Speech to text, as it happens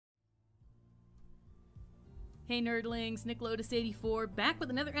Hey nerdlings, Nick Lotus84 back with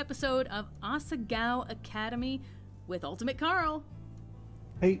another episode of Asagao Academy with UltimateCarl.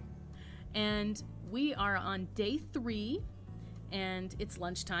 Hey. And we are on day 3, and it's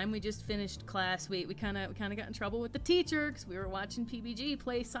lunchtime. We just finished class. We kind of got in trouble with the teacher because we were watching PBG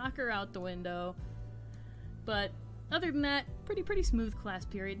play soccer out the window. But other than that, pretty smooth class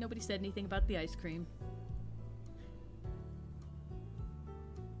period. Nobody said anything about the ice cream.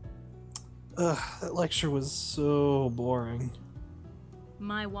 That lecture was so boring.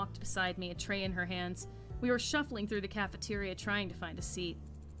 Mai walked beside me, a tray in her hands. We were shuffling through the cafeteria trying to find a seat.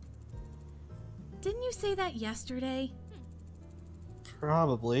 Didn't you say that yesterday?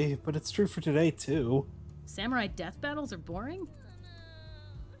 Probably, but it's true for today too. Samurai death battles are boring?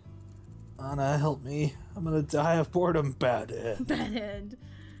 Anna, help me. I'm gonna die of boredom, bad end. Bad end.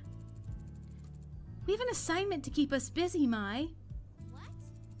 We have an assignment to keep us busy, Mai.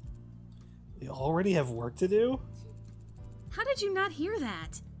 We already have work to do? How did you not hear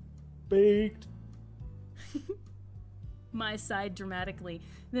that? Baked. Mai sighed dramatically,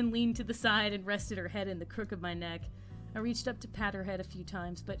 then leaned to the side and rested her head in the crook of my neck. I reached up to pat her head a few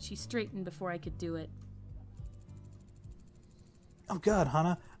times, but she straightened before I could do it. Oh god,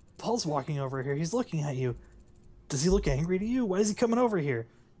 Hana. Paul's walking over here. He's looking at you. Does he look angry to you? Why is he coming over here?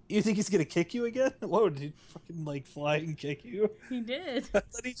 You think he's gonna kick you again? Whoa, did he fucking, fly and kick you? He did. I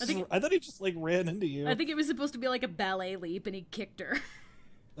thought he just, ran into you. I think it was supposed to be like a ballet leap, and he kicked her.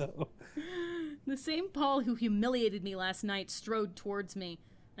 Oh. The same Paul who humiliated me last night strode towards me.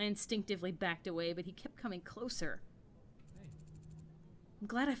 I instinctively backed away, but he kept coming closer. Hey. I'm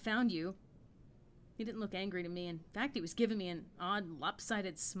glad I found you. He didn't look angry to me. In fact, he was giving me an odd,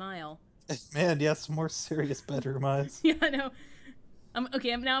 lopsided smile. Man, yes, more serious bedroom eyes. Yeah, I know. I'm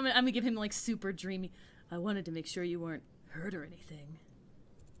gonna give him super dreamy. I wanted to make sure you weren't hurt or anything.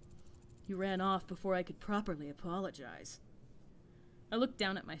 You ran off before I could properly apologize. I looked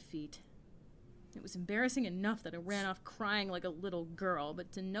down at my feet. It was embarrassing enough that I ran off crying like a little girl,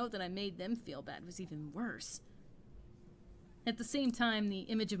 but to know that I made them feel bad was even worse. At the same time, the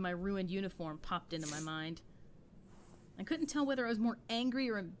image of my ruined uniform popped into my mind. I couldn't tell whether I was more angry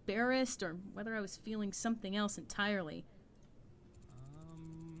or embarrassed, or whether I was feeling something else entirely.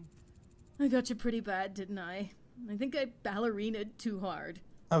 I got you pretty bad, didn't I? I think I ballerinaed too hard.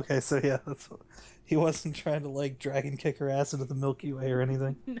 Okay, so yeah, that's what, he wasn't trying to dragon kick her ass into the Milky Way or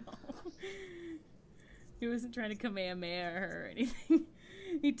anything. No. He wasn't trying to Kamehameha her or anything.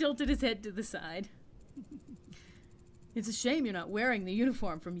 He tilted his head to the side. It's a shame you're not wearing the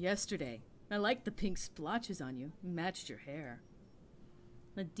uniform from yesterday. I liked the pink splotches on you. It matched your hair.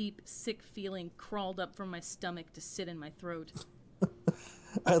 A deep, sick feeling crawled up from my stomach to sit in my throat.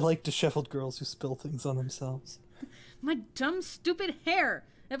 I like disheveled girls who spill things on themselves. My dumb, stupid hair!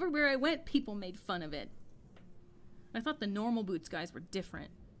 Everywhere I went, people made fun of it. I thought the normal boots guys were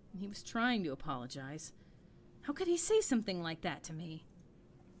different, and he was trying to apologize. How could he say something like that to me?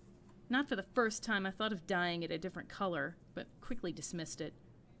 Not for the first time, I thought of dyeing it a different color, but quickly dismissed it.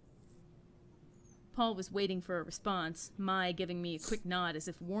 Paul was waiting for a response, Mai giving me a quick nod as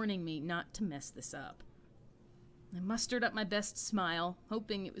if warning me not to mess this up. I mustered up my best smile,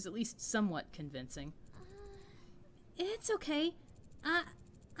 hoping it was at least somewhat convincing. It's okay.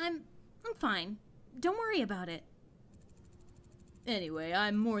 I'm fine. Don't worry about it. Anyway,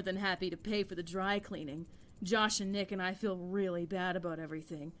 I'm more than happy to pay for the dry cleaning. Josh and Nick and I feel really bad about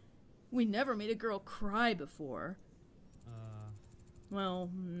everything. We never made a girl cry before. Well,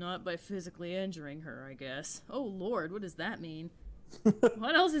 not by physically injuring her, I guess. Oh lord, what does that mean?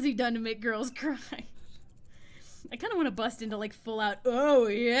 What else has he done to make girls cry? I kind of want to bust into full out, oh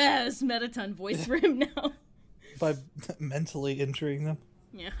yes, Mettaton voice for him now. By mentally injuring them?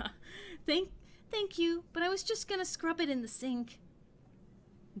 Yeah. Thank you, but I was just gonna scrub it in the sink.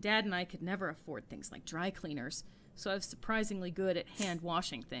 Dad and I could never afford things like dry cleaners, so I was surprisingly good at hand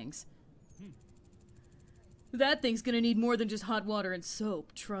washing things. That thing's gonna need more than just hot water and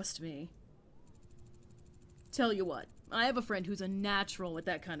soap, trust me. Tell you what, I have a friend who's a natural with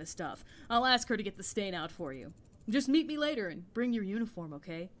that kind of stuff. I'll ask her to get the stain out for you. Just meet me later and bring your uniform,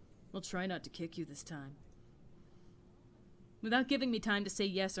 okay? I'll try not to kick you this time. Without giving me time to say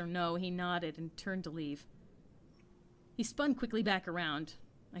yes or no, he nodded and turned to leave. He spun quickly back around.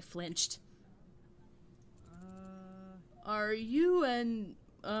 I flinched. Are you and,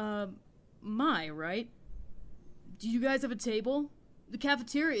 Mai, right? Do you guys have a table? The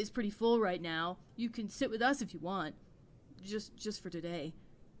cafeteria is pretty full right now. You can sit with us if you want. Just for today.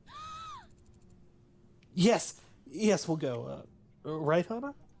 Yes, we'll go. Right,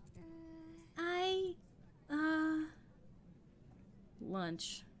 Hana?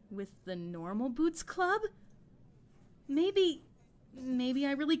 Lunch with the Normal Boots Club? maybe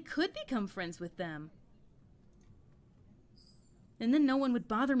I really could become friends with them. And then no one would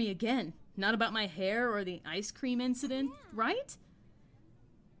bother me again. Not about my hair or the ice cream incident, right?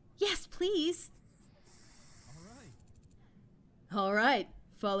 Yes, please. All right,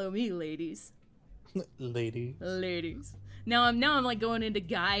 follow me, ladies. Ladies. Now I'm like going into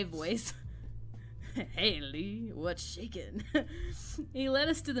guy voice. Hey, Lee, what's shaking? He led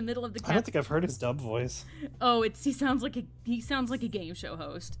us to the middle of the I don't think I've heard his dub voice. Oh, he sounds like a game show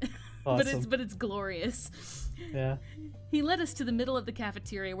host. Awesome. but it's glorious. Yeah. He led us to the middle of the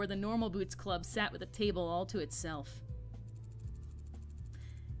cafeteria where the Normal Boots Club sat with a table all to itself.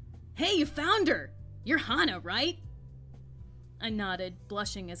 Hey, you found her! You're Hana, right? I nodded,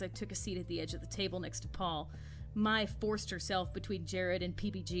 blushing as I took a seat at the edge of the table next to Paul. Mai forced herself between Jared and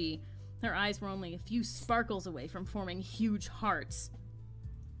PBG. Her eyes were only a few sparkles away from forming huge hearts.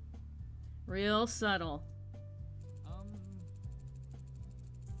 Real subtle.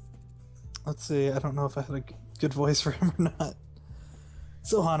 Let's see, I don't know if I had a good voice for him or not.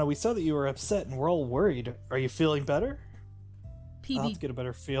 So, Hana, we saw that you were upset and we're all worried. Are you feeling better? I'll have to get a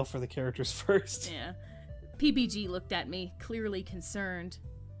better feel for the characters first. Yeah. PBG looked at me, clearly concerned.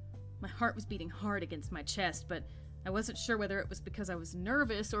 My heart was beating hard against my chest, but I wasn't sure whether it was because I was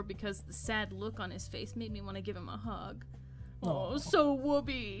nervous or because the sad look on his face made me want to give him a hug. Oh, so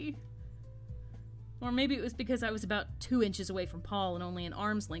whoopee. Or maybe it was because I was about 2 inches away from Paul and only an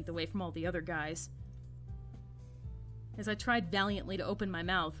arm's length away from all the other guys. As I tried valiantly to open my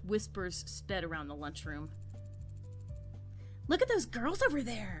mouth, whispers sped around the lunchroom. Look at those girls over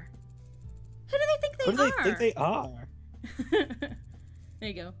there! Who do they think they are? Who do they think they are? There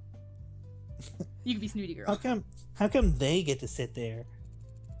you go. You can be Snooty Girl. How come they get to sit there?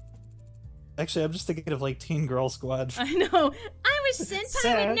 Actually, I'm just thinking of like Teen Girl Squad. I know. I wish Senpai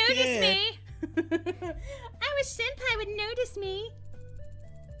So would notice good. me. I wish Senpai would notice me.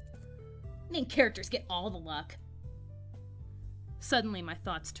 Main characters get all the luck. Suddenly, my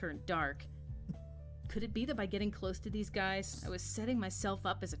thoughts turned dark. Could it be that by getting close to these guys, I was setting myself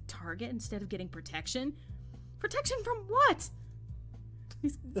up as a target instead of getting protection? Protection from what?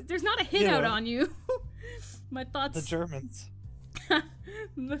 There's not a hit out on you. My thoughts... The Germans.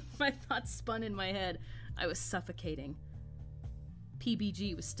 My thoughts spun in my head. I was suffocating.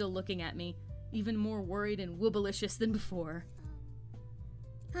 PBG was still looking at me, even more worried and woobalicious than before.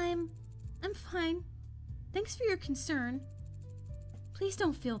 I'm fine. Thanks for your concern. Please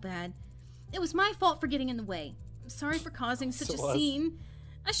don't feel bad. It was my fault for getting in the way. I'm sorry for causing such a scene.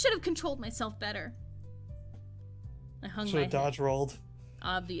 I should have controlled myself better. I hung my head. Should have dodge rolled.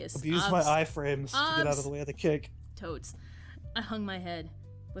 Obvious. Abused my iframes to get out of the way of the kick. Totes. I hung my head.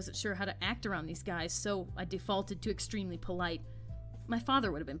 Wasn't sure how to act around these guys, so I defaulted to extremely polite. My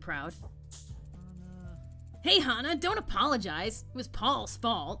father would have been proud. Hey, Hana, don't apologize. It was Paul's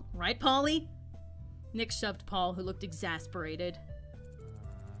fault. Right, Paulie? Nick shoved Paul, who looked exasperated.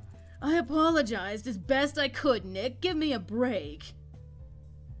 I apologized as best I could, Nick. Give me a break.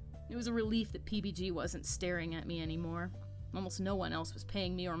 It was a relief that PBG wasn't staring at me anymore. Almost no one else was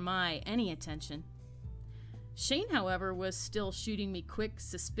paying me or Mai any attention. Shane, however, was still shooting me quick,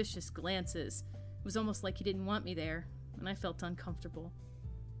 suspicious glances. It was almost like he didn't want me there, and I felt uncomfortable.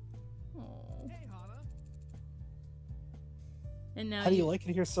 Oh. Hey, Hana. And now How do you like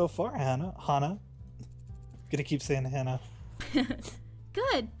it here so far, Hana? Hana? Gonna keep saying Hannah.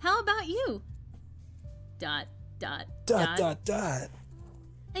 Good. How about you? Dot, dot, Dot, dot, dot.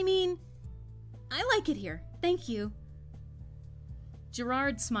 I mean, I like it here. Thank you.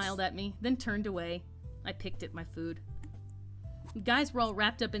 Gerard smiled at me, then turned away. I picked at my food. The guys were all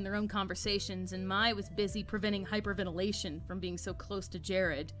wrapped up in their own conversations, and Mai was busy preventing hyperventilation from being so close to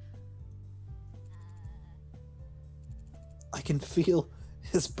Jared. I can feel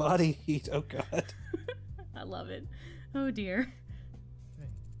his body heat. Oh, God. I love it. Oh, dear.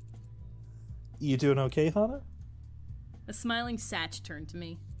 You doing okay, Hana? A smiling Satch turned to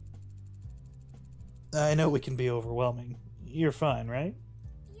me. I know we can be overwhelming. You're fine, right?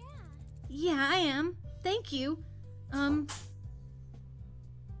 Yeah, I am. Thank you. I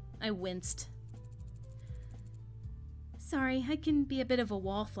winced. Sorry, I can be a bit of a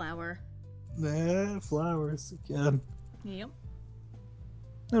wallflower. Flowers again. Yep.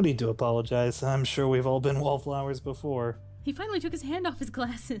 No need to apologize. I'm sure we've all been wallflowers before. He finally took his hand off his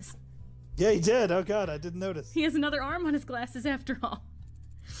glasses. Yeah, he did. Oh, God, I didn't notice. He has another arm on his glasses after all.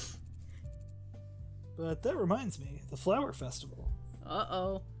 But that reminds me, the Flower Festival.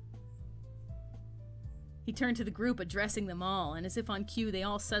 Uh-oh. He turned to the group, addressing them all, and as if on cue, they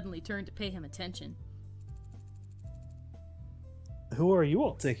all suddenly turned to pay him attention. Who are you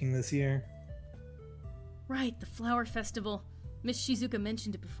all taking this year? Right, the flower festival. Miss Shizuka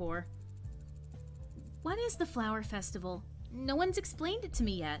mentioned it before. What is the flower festival? No one's explained it to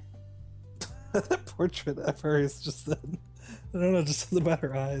me yet. That portrait of her is just then. I don't know, just something about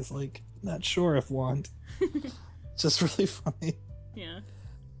her eyes. Like, not sure if want. Just really funny. Yeah.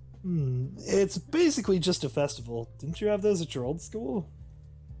 It's basically just a festival. Didn't you have those at your old school?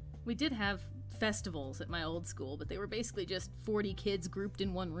 We did have festivals at my old school, but they were basically just 40 kids grouped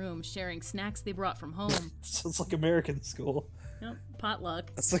in one room sharing snacks they brought from home. So it's like American school. Yep, potluck.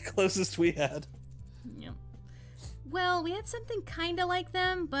 That's the closest we had. Yep. Well, we had something kinda like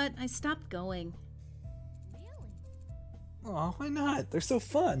them, but I stopped going. Really? Aw, why not? They're so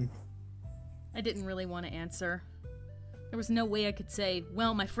fun. I didn't really want to answer. There was no way I could say,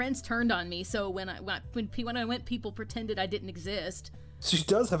 well, my friends turned on me, so when I went, people pretended I didn't exist. She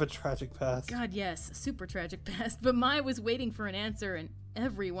does have a tragic past. God, yes, a super tragic past, but Mai was waiting for an answer and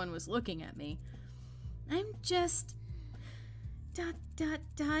everyone was looking at me. I'm just... ...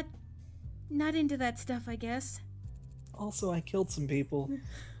 Not into that stuff, I guess. Also, I killed some people.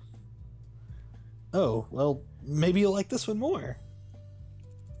 Oh, well, maybe you'll like this one more.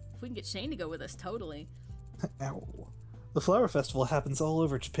 If we can get Shane to go with us, totally. Ow. The flower festival happens all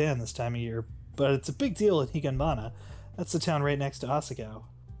over Japan this time of year, but it's a big deal in Higanbana. That's the town right next to Asagao.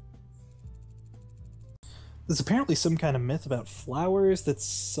 There's apparently some kind of myth about flowers that's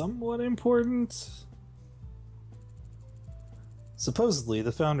somewhat important. Supposedly,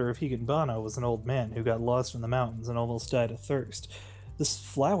 the founder of Higanbana was an old man who got lost in the mountains and almost died of thirst. This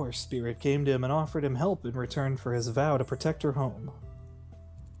flower spirit came to him and offered him help in return for his vow to protect her home.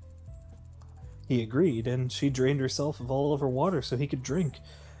 He agreed, and she drained herself of all of her water so he could drink.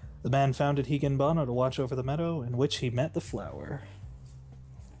 The man founded Higanbana to watch over the meadow in which he met the flower.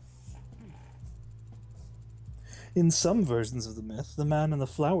 In some versions of the myth, the man and the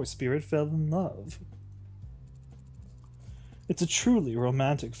flower spirit fell in love. It's a truly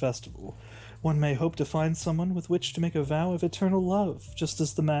romantic festival. One may hope to find someone with which to make a vow of eternal love, just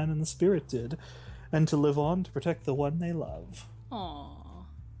as the man and the spirit did, and to live on to protect the one they love. Aww.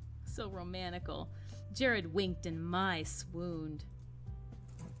 So romantical. Jared winked and Mai swooned.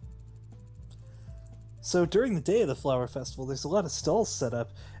 So during the day of the flower festival, there's a lot of stalls set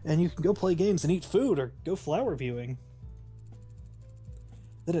up, and you can go play games and eat food or go flower viewing.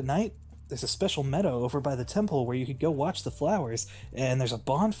 Then at night, there's a special meadow over by the temple where you could go watch the flowers, and there's a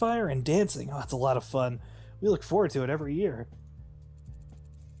bonfire and dancing. Oh, it's a lot of fun. We look forward to it every year.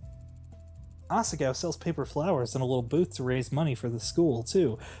 Asagao sells paper flowers in a little booth to raise money for the school,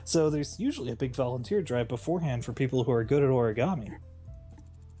 too, so there's usually a big volunteer drive beforehand for people who are good at origami.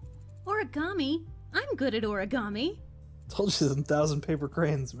 Origami? I'm good at origami. Told you them 1,000 paper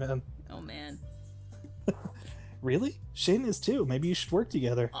cranes, man. Oh, man. Really? Shane is too. Maybe you should work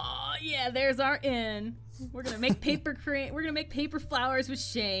together. Oh, yeah, there's our in. We're gonna make we're gonna make paper flowers with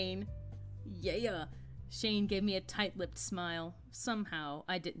Shane. Yeah. Shane gave me a tight-lipped smile. Somehow,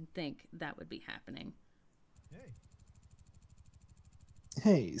 I didn't think that would be happening.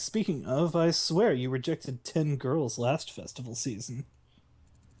 Hey, speaking of, I swear you rejected 10 girls last festival season.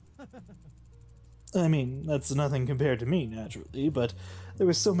 I mean, that's nothing compared to me, naturally, but there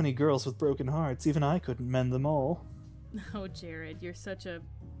were so many girls with broken hearts, even I couldn't mend them all. Oh, Jared, you're such a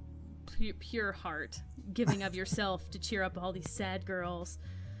pure heart, giving of yourself to cheer up all these sad girls.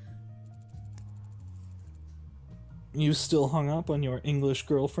 You still hung up on your English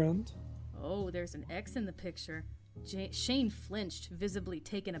girlfriend? Oh, there's an X in the picture. Shane flinched, visibly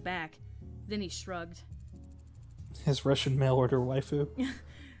taken aback. Then he shrugged. His Russian mail-order waifu?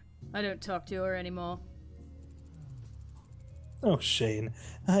 I don't talk to her anymore. Oh, Shane.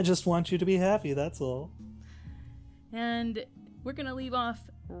 I just want you to be happy, that's all. And we're gonna leave off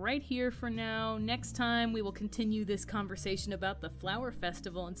right here for now. Next time we will continue this conversation about the flower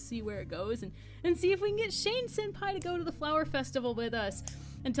festival and see where it goes and see if we can get Shane Senpai to go to the flower festival with us.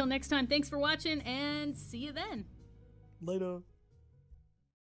 Until next time, thanks for watching and see you then. Later.